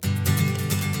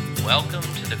Welcome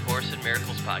to the Course in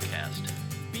Miracles podcast.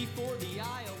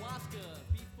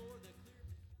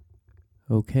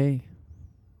 Okay,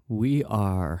 we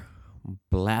are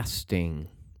blasting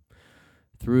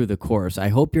through the course. I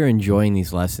hope you're enjoying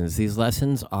these lessons. These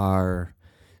lessons are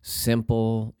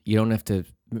simple. You don't have to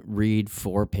read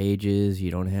 4 pages. You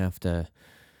don't have to,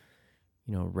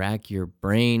 rack your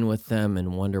brain with them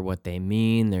and wonder what they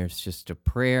mean. There's just a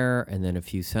prayer and then a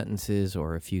few sentences,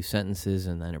 or a few sentences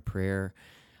and then a prayer.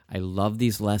 I love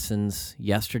these lessons.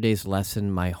 Yesterday's lesson,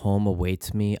 my home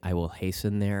awaits me, I will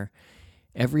hasten there.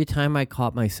 Every time I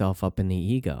caught myself up in the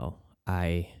ego,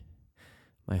 my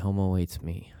home awaits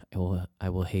me. I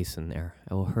will hasten there.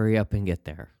 I will hurry up and get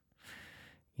there.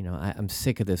 I'm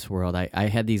sick of this world. I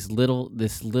had this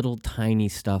little tiny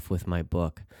stuff with my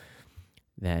book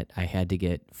that I had to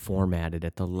get formatted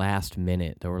at the last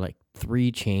minute. There were like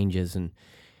 3 changes, and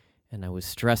I was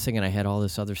stressing, and I had all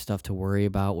this other stuff to worry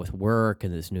about with work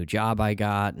and this new job I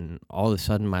got, and all of a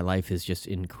sudden my life is just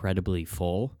incredibly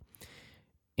full.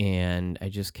 And I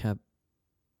just kept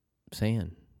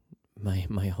saying,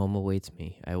 my home awaits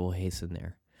me. I will hasten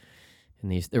there. And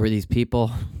there were these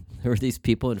people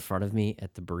in front of me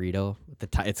at the burrito.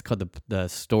 It's called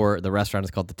the restaurant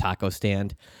is called the Taco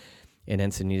Stand in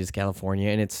Encinitas, California,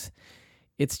 and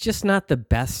it's just not the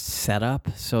best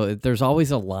setup. So there's always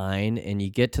a line, and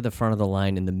you get to the front of the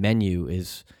line, and the menu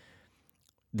is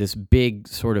this big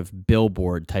sort of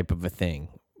billboard type of a thing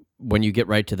when you get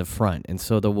right to the front. And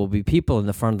so there will be people in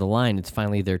the front of the line. It's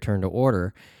finally their turn to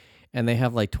order, and they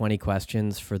have like 20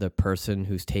 questions for the person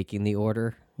who's taking the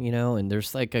order, and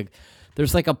there's like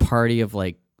a party of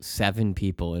like 7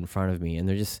 people in front of me, and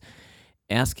they're just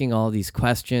asking all these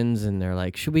questions, and they're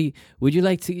like, you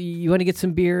want to get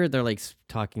some beer? They're like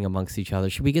talking amongst each other.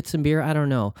 Should we get some beer? I don't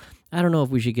know if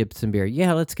we should get some beer.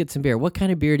 Yeah, let's get some beer. What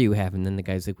kind of beer do you have? And then the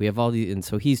guy's like, we have all these. And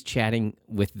so he's chatting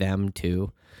with them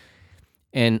too.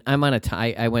 And I'm on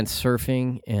I went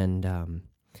surfing, and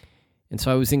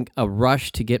so I was in a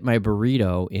rush to get my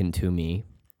burrito into me.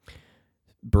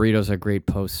 Burritos are great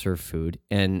post-surf food,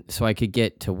 and so I could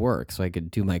get to work, so I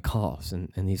could do my calls, and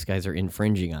these guys are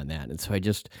infringing on that. And so I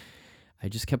just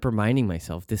kept reminding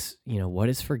myself, this, what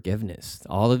is forgiveness?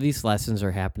 All of these lessons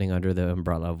are happening under the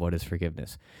umbrella of what is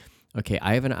forgiveness. Okay,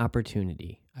 I have an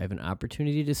opportunity. I have an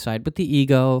opportunity to side with the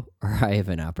ego, or I have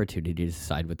an opportunity to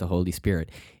side with the Holy Spirit.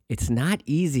 It's not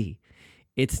easy.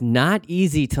 It's not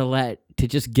easy to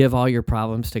just give all your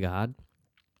problems to God.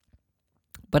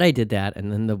 But I did that,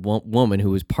 and then the woman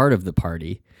who was part of the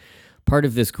party, part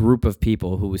of this group of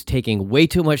people who was taking way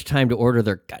too much time to order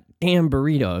their goddamn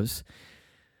burritos,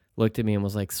 looked at me and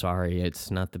was like, sorry,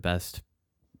 it's not the best.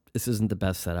 This isn't the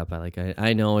best setup.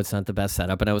 I know it's not the best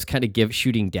setup, and I was kind of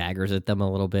shooting daggers at them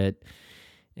a little bit,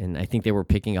 and I think they were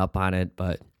picking up on it,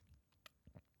 but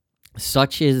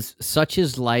such is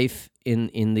life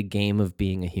in the game of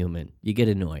being a human. You get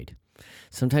annoyed.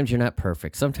 Sometimes you're not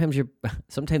perfect. Sometimes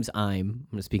I'm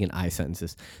going to speak in I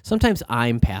sentences. Sometimes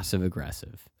I'm passive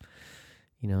aggressive.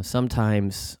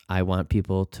 Sometimes I want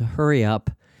people to hurry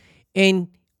up and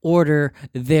order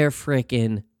their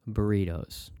frickin'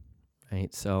 burritos,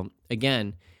 right? So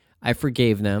again, I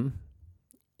forgave them.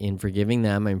 In forgiving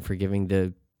them, I'm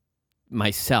forgiving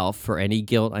myself for any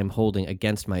guilt I'm holding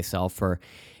against myself for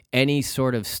any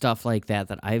sort of stuff like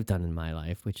that I've done in my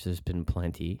life, which there's been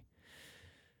plenty.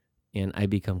 And I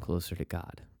become closer to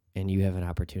God. And you have an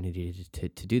opportunity to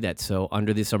do that. So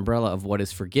under this umbrella of what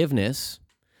is forgiveness,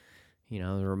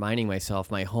 reminding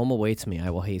myself, my home awaits me,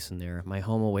 I will hasten there. My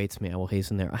home awaits me, I will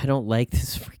hasten there. I don't like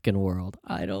this freaking world.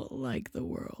 I don't like the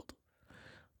world.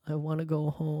 I want to go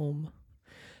home.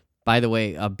 By the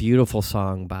way, a beautiful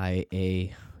song by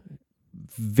a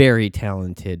very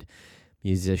talented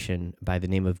musician by the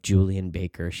name of Julian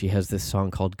Baker. She has this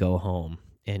song called Go Home.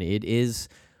 And it is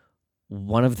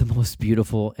one of the most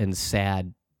beautiful and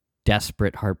sad,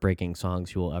 desperate, heartbreaking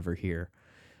songs you will ever hear.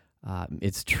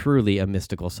 It's truly a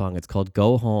mystical song. It's called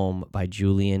Go Home by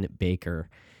Julian Baker.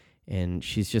 And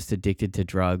she's just addicted to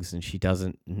drugs, and she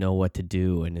doesn't know what to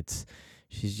do. And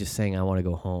she's just saying, I want to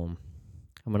go home.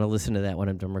 I'm going to listen to that when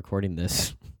I'm done recording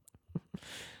this.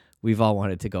 We've all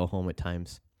wanted to go home at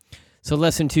times. So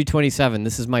lesson 227,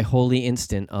 this is my holy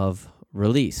instant of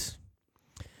release.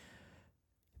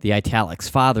 The italics.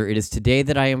 Father, it is today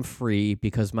that I am free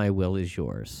because my will is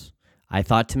yours. I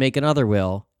thought to make another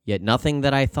will, yet nothing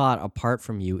that I thought apart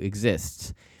from you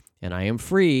exists. And I am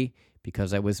free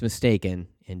because I was mistaken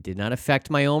and did not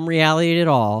affect my own reality at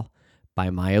all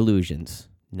by my illusions.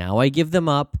 Now I give them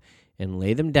up and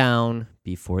lay them down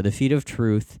before the feet of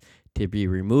truth to be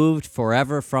removed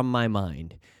forever from my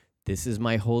mind. This is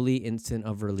my holy instant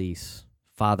of release.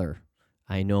 Father,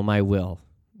 I know my will.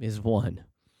 is one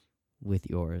with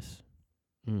yours.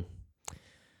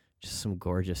 Just some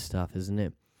gorgeous stuff, isn't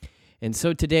it? And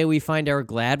so today we find our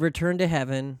glad return to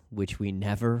heaven, which we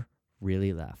never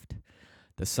really left.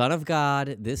 The Son of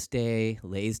God this day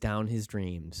lays down his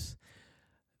dreams.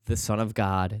 The Son of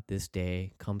God this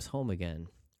day comes home again,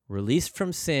 released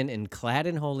from sin and clad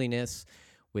in holiness,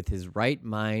 with his right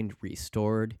mind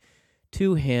restored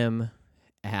to him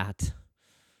at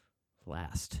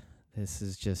last. This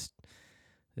is just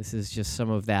some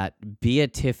of that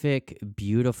beatific,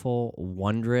 beautiful,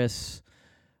 wondrous,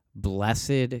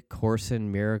 blessed Course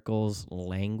in Miracles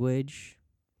language.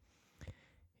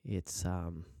 It's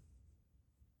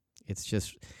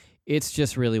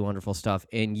just really wonderful stuff.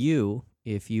 And you,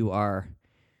 if you are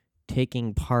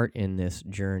taking part in this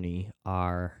journey,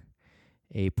 are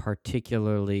a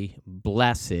particularly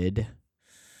blessed,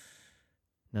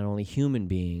 not only human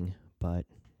being, but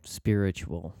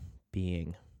spiritual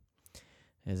being.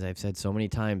 As I've said so many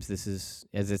times, this is,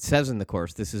 as it says in the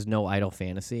Course, this is no idle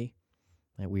fantasy.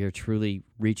 That we are truly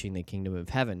reaching the kingdom of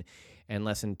heaven. And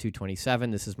lesson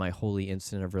 227, this is my holy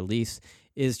instant of release,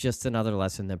 is just another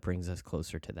lesson that brings us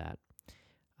closer to that.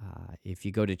 If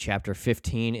you go to chapter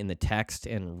 15 in the text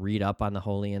and read up on the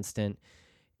holy instant,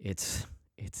 it's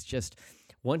just,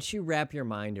 once you wrap your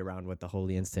mind around what the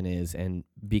holy instant is and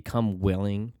become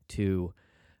willing to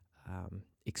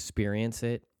experience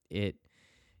it,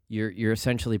 you're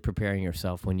essentially preparing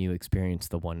yourself when you experience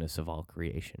the oneness of all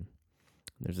creation.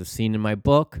 There's a scene in my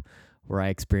book where I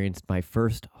experienced my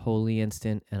first holy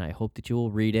instant, and I hope that you will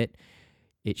read it.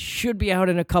 It should be out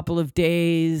in a couple of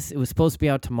days. It was supposed to be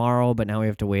out tomorrow, but now we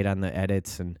have to wait on the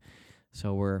edits, and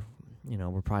so we're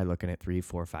probably looking at 3,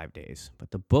 4, 5 days. But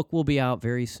the book will be out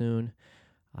very soon.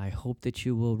 I hope that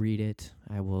you will read it.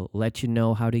 I will let you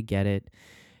know how to get it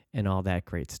and all that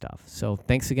great stuff. So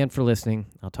thanks again for listening.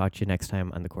 I'll talk to you next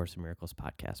time on the Course in Miracles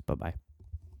podcast. Bye-bye.